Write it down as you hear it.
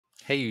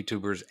Hey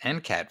YouTubers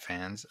and cat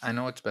fans, I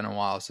know it's been a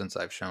while since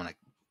I've shown a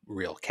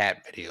real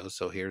cat video,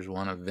 so here's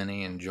one of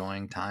Vinny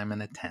enjoying time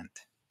in a tent.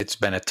 It's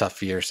been a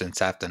tough year since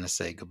having to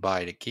say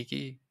goodbye to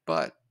Kiki,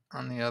 but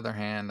on the other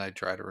hand, I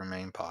try to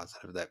remain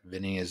positive that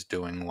Vinny is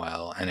doing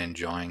well and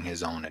enjoying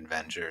his own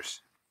adventures.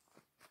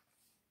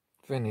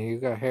 Vinny, you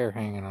got hair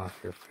hanging off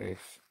your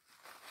face.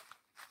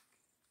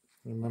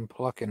 You've been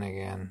plucking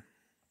again.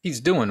 He's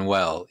doing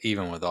well,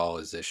 even with all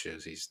his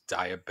issues. He's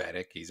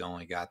diabetic, he's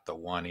only got the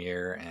one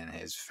ear, and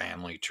his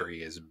family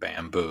tree is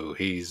bamboo.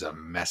 He's a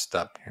messed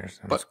up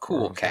but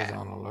cool cat. He's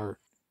on alert.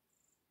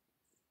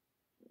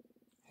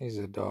 He's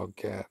a dog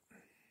cat.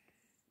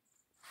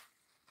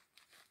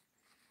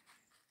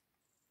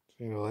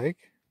 See the lake?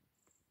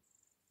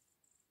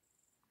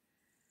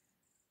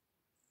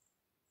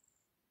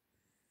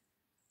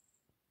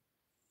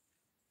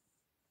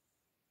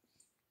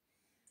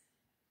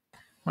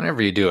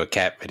 Whenever you do a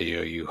cat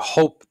video, you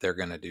hope they're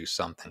going to do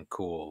something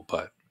cool,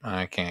 but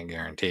I can't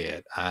guarantee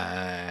it.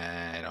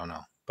 I don't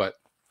know. But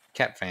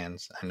cat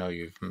fans, I know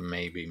you've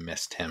maybe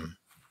missed him.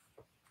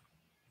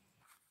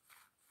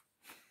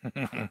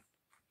 That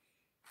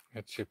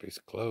chippy's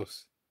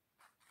close.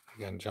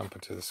 You can jump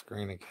into the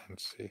screen again,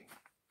 see.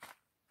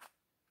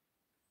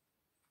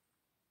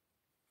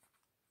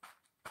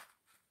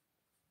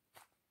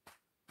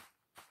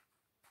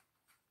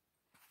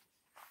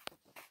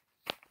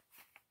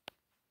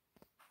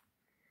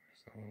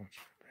 There's a little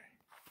chippy.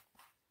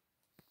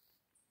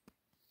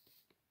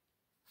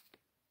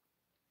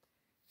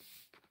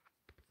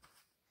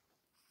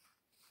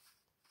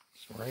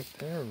 It's right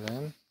there,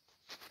 Vin.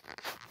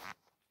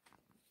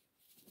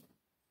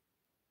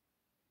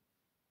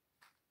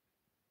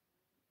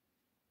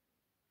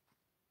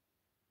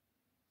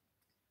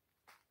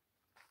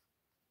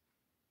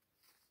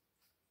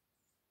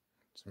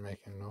 It's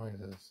making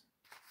noises.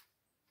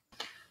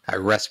 I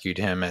rescued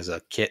him as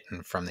a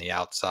kitten from the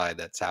outside.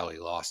 That's how he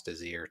lost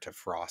his ear to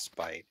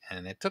frostbite.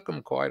 And it took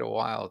him quite a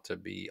while to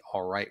be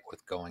all right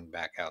with going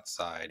back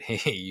outside.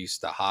 He used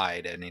to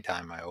hide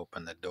anytime I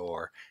opened the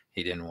door.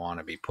 He didn't want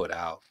to be put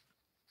out.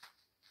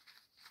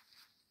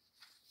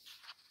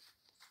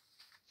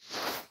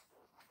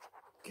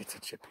 Get the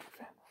chippy,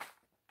 Vin.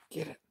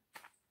 Get it.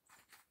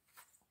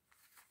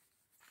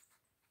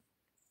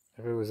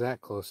 If it was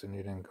that close and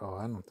you didn't go,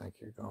 I don't think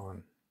you're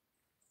going.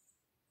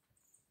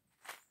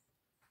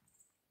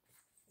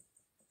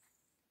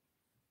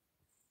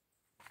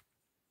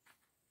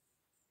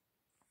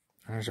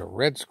 There's a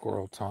red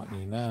squirrel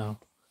taunting you now.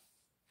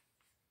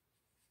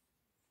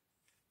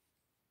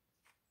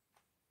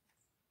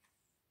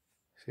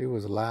 She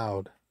was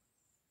loud.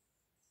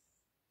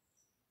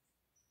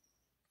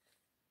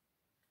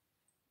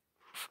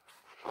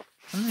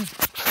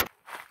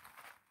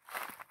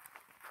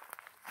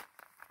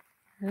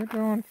 You're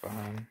doing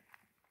fine.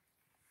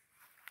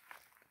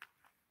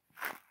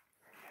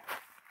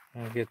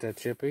 Want to get that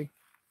chippy?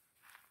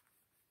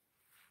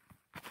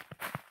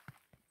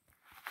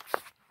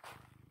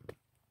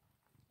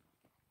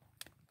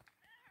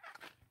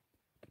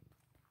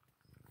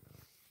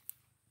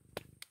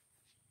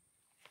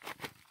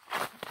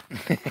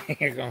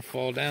 You're gonna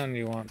fall down.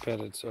 You want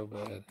petted so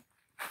bad.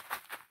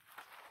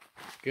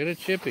 Get a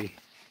chippy.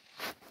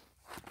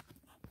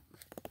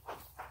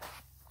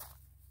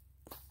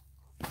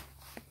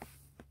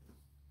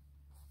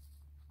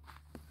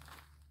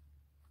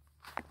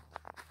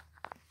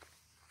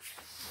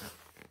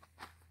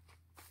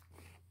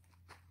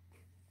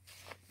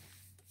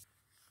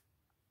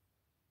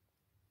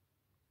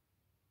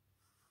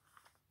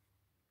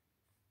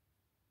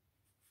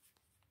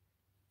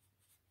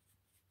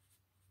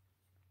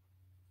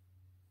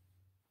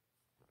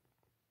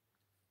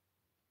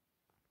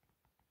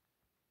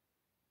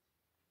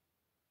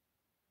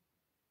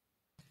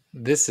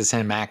 This is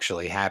him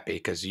actually happy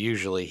because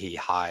usually he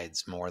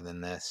hides more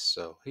than this,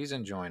 so he's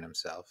enjoying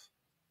himself.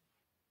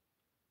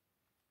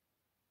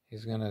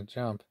 He's gonna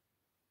jump.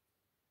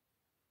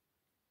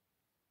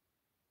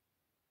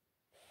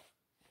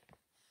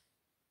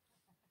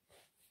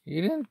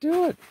 You didn't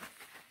do it.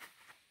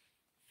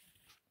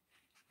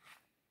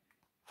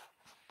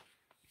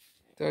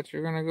 Thought you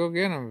were gonna go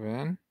get him,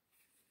 Vin.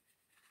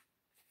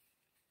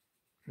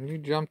 And you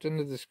jumped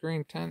into the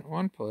screen tent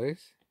one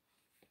place.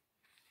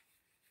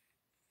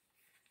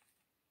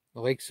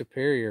 Lake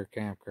Superior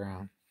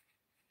Campground.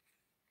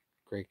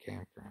 Great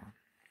campground.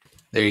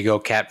 There you go,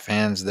 cat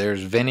fans.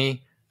 There's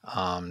Vinny.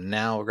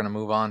 Now we're going to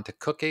move on to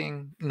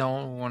cooking.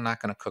 No, we're not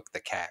going to cook the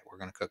cat. We're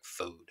going to cook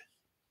food.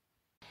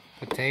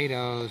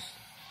 Potatoes.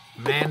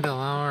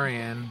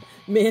 Mandalorian.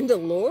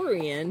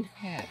 Mandalorian?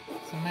 Yeah,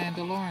 it's a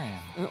Mandalorian.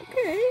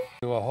 Okay.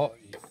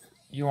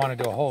 You want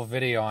to do a whole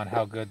video on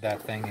how good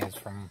that thing is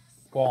from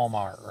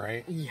Walmart,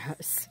 right?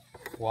 Yes.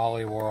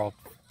 Wally World,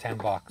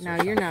 $10.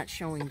 Now you're not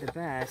showing the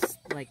best.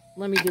 Like,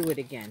 let me do it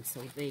again so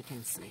they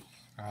can see.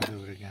 I'll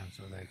do it again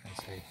so they can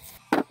see.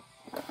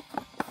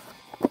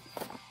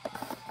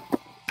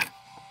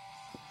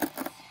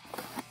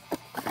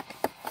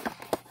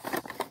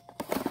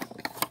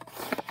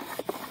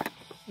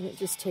 And it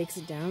just takes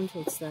it down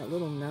till it's that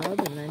little nub,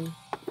 and then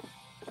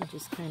You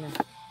just kind of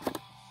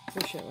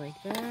push it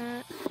like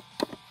that,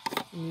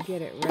 and you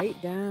get it right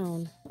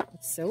down.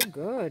 It's so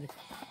good.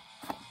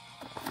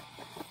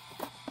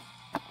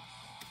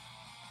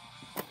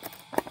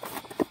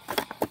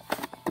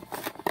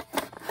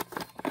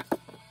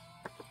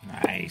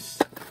 Nice.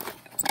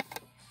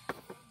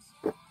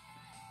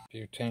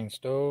 Butane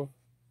stove.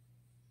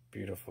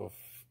 Beautiful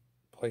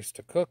place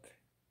to cook.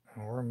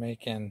 And we're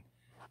making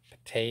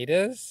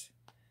potatoes,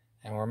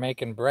 and we're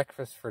making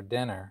breakfast for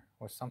dinner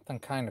with something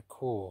kind of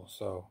cool,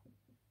 so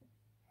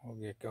we'll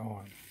get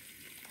going.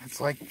 It's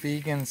like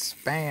vegan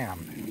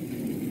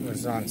Spam. It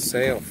was on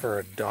sale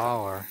for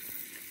 $1.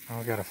 And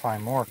we gotta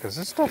find more because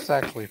this stuff's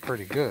actually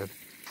pretty good.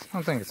 I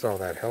don't think it's all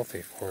that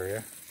healthy for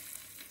you.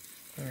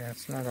 Yeah,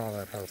 it's not all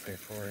that healthy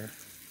for you.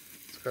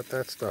 It's got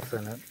that stuff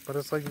in it, but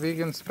it's like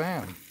vegan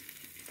Spam.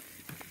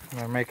 And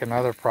they're making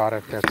another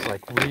product that's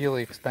like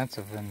really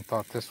expensive and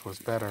thought this was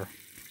better.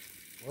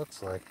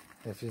 Looks like.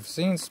 If you've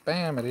seen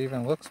Spam, it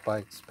even looks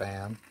like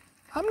Spam.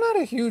 I'm not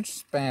a huge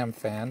Spam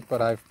fan,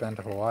 but I've been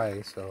to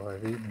Hawaii, so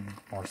I've eaten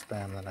more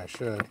Spam than I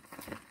should.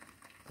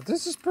 But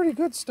this is pretty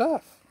good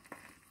stuff.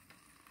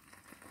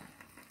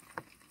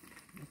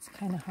 It's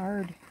kind of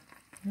hard.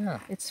 Yeah.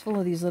 It's full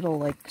of these little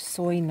like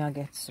soy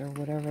nuggets or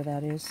whatever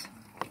that is.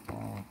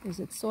 Oh. Is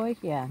it soy?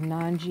 Yeah,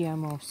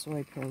 non-GMO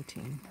soy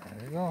protein.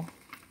 There you go. What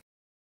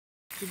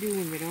to do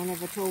when you don't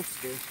have a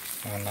toaster?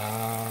 And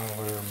now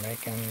we're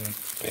making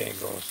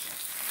bagels.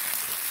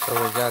 So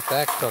we got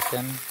that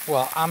cooking.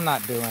 Well, I'm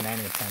not doing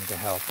anything to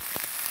help.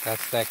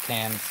 That's that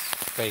canned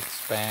fake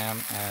Spam,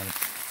 and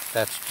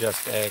that's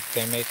just egg.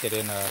 They make it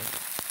in a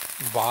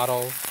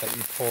bottle that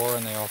you pour,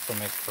 and they also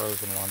make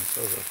frozen ones.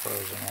 Those are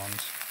frozen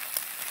ones.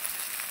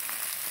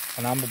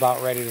 And I'm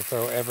about ready to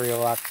throw every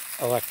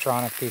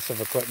electronic piece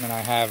of equipment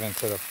I have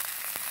into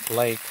the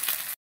lake.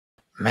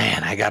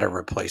 Man, I gotta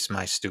replace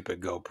my stupid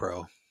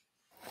GoPro.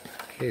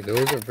 Okay,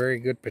 those are very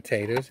good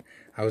potatoes.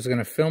 I was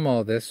gonna film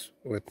all this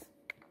with,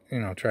 you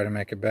know, try to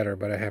make it better,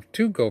 but I have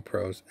 2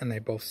 GoPros and they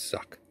both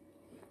suck.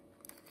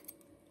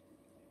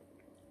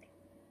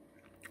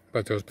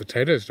 But those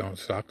potatoes don't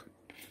suck.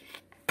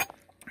 And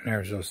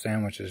there's those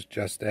sandwiches,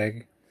 just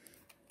egg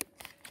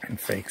and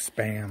fake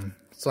Spam.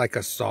 It's like a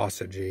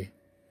sausagey.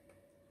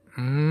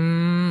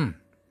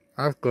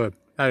 That's good.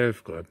 That is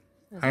good.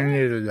 I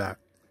needed that.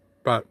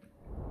 But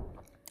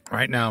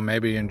right now,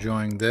 maybe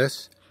enjoying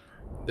this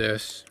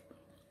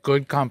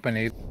good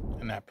company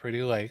in that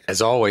pretty lake.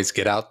 As always,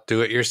 get out,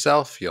 do it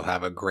yourself. You'll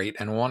have a great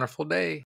and wonderful day.